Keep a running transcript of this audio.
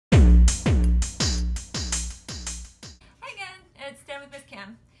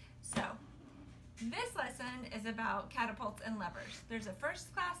This lesson is about catapults and levers. There's a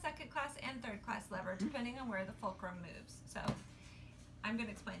first class, second class, and third class lever depending on where the fulcrum moves. So I'm going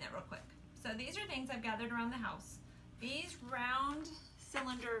to explain that real quick. So these are things I've gathered around the house. These round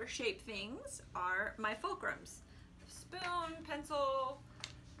cylinder shaped things are my fulcrums. Spoon, pencil,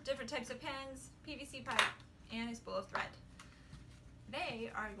 different types of pens, PVC pipe, and a spool of thread. They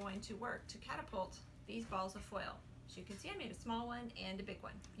are going to work to catapult these balls of foil. As you can see, I made a small one and a big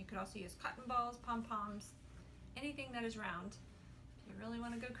one. You could also use cotton balls, pom-poms, anything that is round. If you really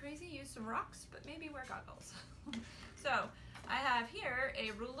want to go crazy, use some rocks, but maybe wear goggles. So I have here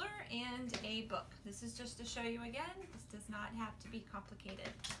a ruler and a book. This is just to show you again, this does not have to be complicated.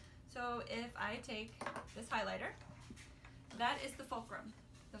 So if I take this highlighter, that is the fulcrum.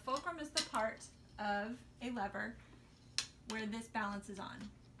 The fulcrum is the part of a lever where this balances on.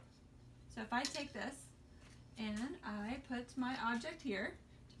 So if I take this and I put my object here,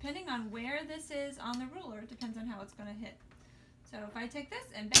 depending on where this is on the ruler, depends on how it's going to hit. So if I take this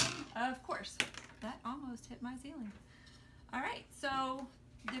and bang, of course, that almost hit my ceiling. All right, so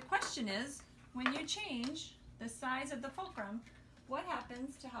the question is, when you change the size of the fulcrum, what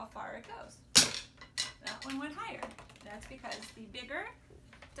happens to how far it goes? That one went higher. That's because the bigger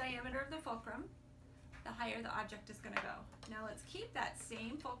diameter of the fulcrum, the higher the object is going to go. Now let's keep that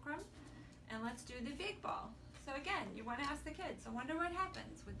same fulcrum and let's do the big ball. So again, you want to ask the kids, I wonder what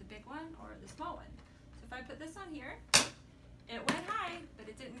happens with the big one or the small one. So if I put this on here, it went high, but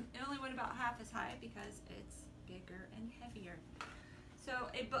it only went about half as high because it's bigger and heavier. So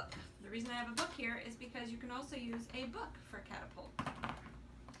a book. The reason I have a book here is because you can also use a book for catapult.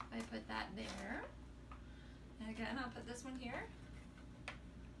 I put that there. And again, I'll put this one here.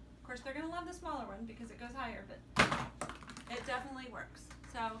 Of course, they're going to love the smaller one because it goes higher, but it definitely works.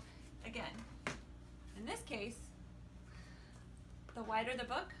 So again, in this case, the wider the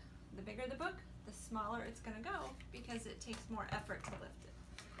book, the bigger the book, the smaller it's going to go because it takes more effort to lift it.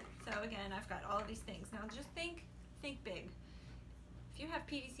 So again, I've got all of these things. Now just think big. If you have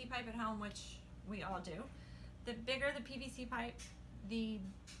PVC pipe at home, which we all do, the bigger the PVC pipe, the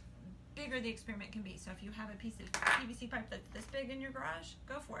bigger the experiment can be. So if you have a piece of PVC pipe that's this big in your garage,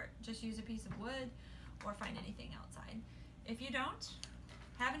 go for it. Just use a piece of wood or find anything outside. If you don't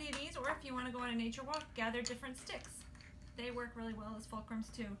have any of these, or if you want to go on a nature walk, gather different sticks. They work really well as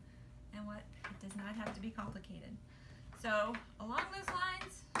fulcrums too. And what? It does not have to be complicated. So along those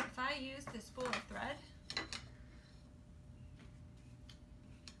lines, if I use this spool of thread,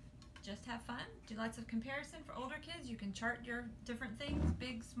 just have fun, do lots of comparison. For older kids, you can chart your different things,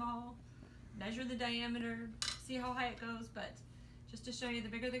 big, small, measure the diameter, see how high it goes, but just to show you the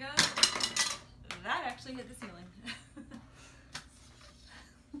bigger the goes, that actually hit the ceiling.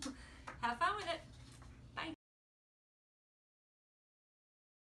 Have fun with it.